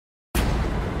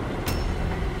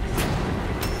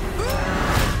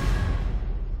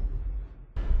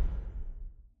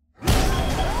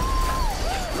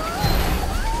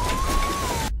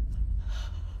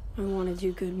want to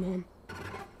do good, Mom.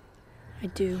 I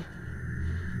do.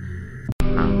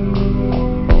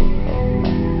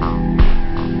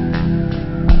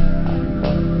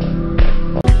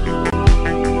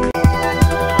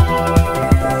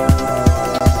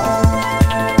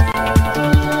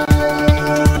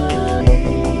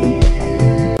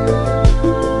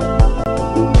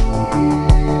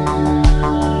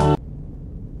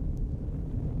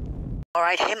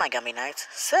 Alright, hey my Gummy Knights.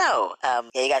 So, yeah,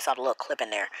 you guys saw the little clip in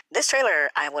there. This trailer,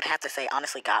 I would have to say,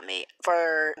 honestly got me.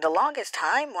 For the longest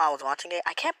time while I was watching it,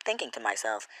 I kept thinking to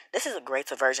myself, this is a great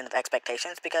subversion of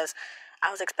expectations, because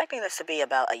I was expecting this to be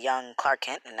about a young Clark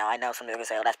Kent, and now I know some people are going to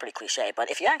say, oh, that's pretty cliche,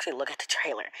 but if you actually look at the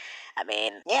trailer, I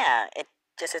mean, yeah, it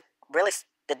really,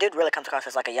 the dude really comes across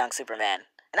as like a young Superman.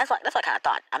 And that's what I kind of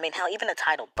thought. I mean, hell, even the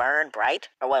title, Burn Bright,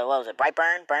 or what was it,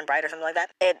 Brightburn, Burn Bright, or something like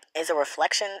that, it is a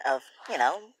reflection of, you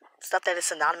know, stuff that is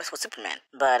synonymous with Superman.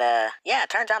 But, yeah, it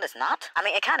turns out it's not. I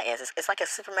mean, it kind of is. It's like if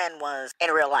Superman was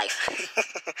in real life.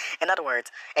 In other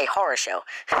words, a horror show.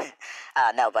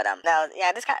 No,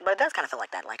 yeah, but it does kind of feel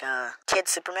like that. Like, kid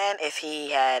Superman, if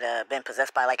he had been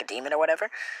possessed by, like, a demon or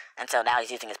whatever, and so now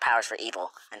he's using his powers for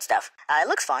evil and stuff. It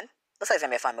looks fun. Looks like it's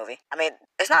gonna be a fun movie. I mean,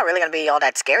 it's not really gonna be all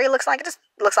that scary, it looks like. It just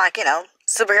looks like, you know,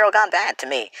 superhero gone bad to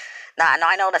me. Now,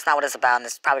 I know that's not what it's about, and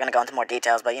it's probably gonna go into more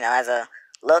details, but, you know, as a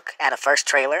look at a first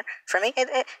trailer, for me,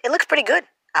 it looks pretty good,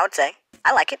 I would say.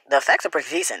 I like it. The effects are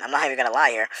pretty decent, I'm not even gonna lie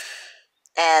here.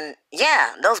 And,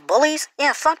 yeah, those bullies,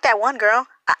 yeah, fuck that one girl.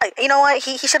 You know what,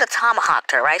 he should have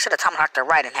tomahawked her, right? Should have tomahawked her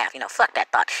right in half, you know, fuck that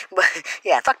thought. But,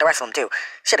 yeah, fuck the rest of them, too.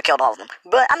 Should have killed all of them.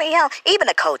 But, I mean, you know, even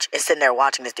the coach is sitting there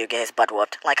watching this dude get his butt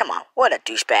whooped. Like, come on, what a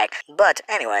douchebag. But,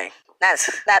 anyway, that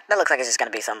looks like it's just gonna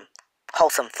be some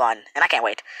wholesome fun, and I can't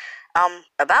wait.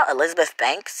 About Elizabeth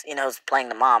Banks, you know, who's playing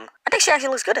the mom, I think she actually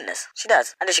looks good in this. She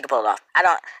does. I think she can pull it off.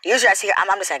 Usually I see her, I'm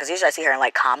just saying, because usually I see her in,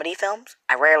 like, comedy films.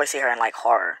 I rarely see her in, like,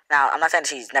 horror. Now, I'm not saying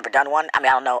she's never done one. I mean,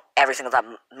 I don't know every single type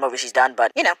of movie she's done,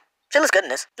 but, you know, she looks good in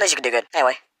this. I think she can do good.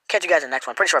 Anyway, catch you guys in the next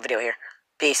one. Pretty short video here.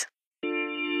 Peace.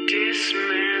 Dismantle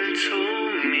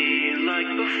me like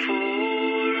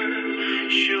before.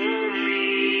 Show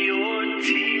me your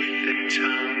teeth and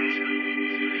tongue.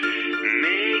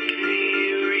 Make me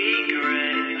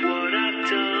regret what I've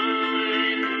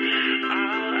done.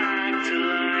 I'll act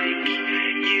like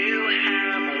you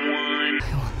have won. I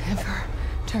will never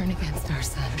turn against our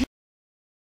son.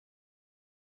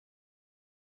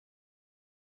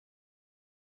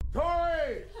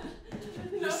 Tori!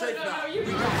 You're safe now.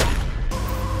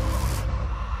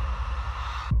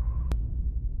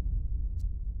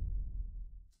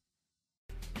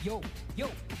 Yo,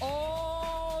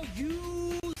 all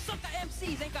you sucker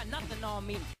MCs ain't got nothing on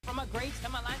me. From my grades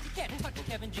and my lines, you can't touch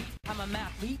Kevin G. I'm a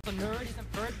mathlete, the nerd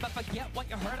isn't first, but forget what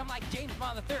you heard. I'm like James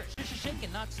Bond the Third,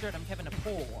 shaking, not stirred. I'm Kevin the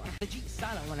Poor. The G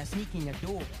silent when I sneak in your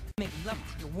door. Make love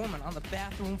to your woman on the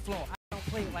bathroom floor. I don't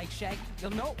play it like Shaggy.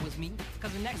 You'll know it was me,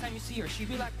 cause the next time you see her, she'll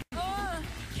be like.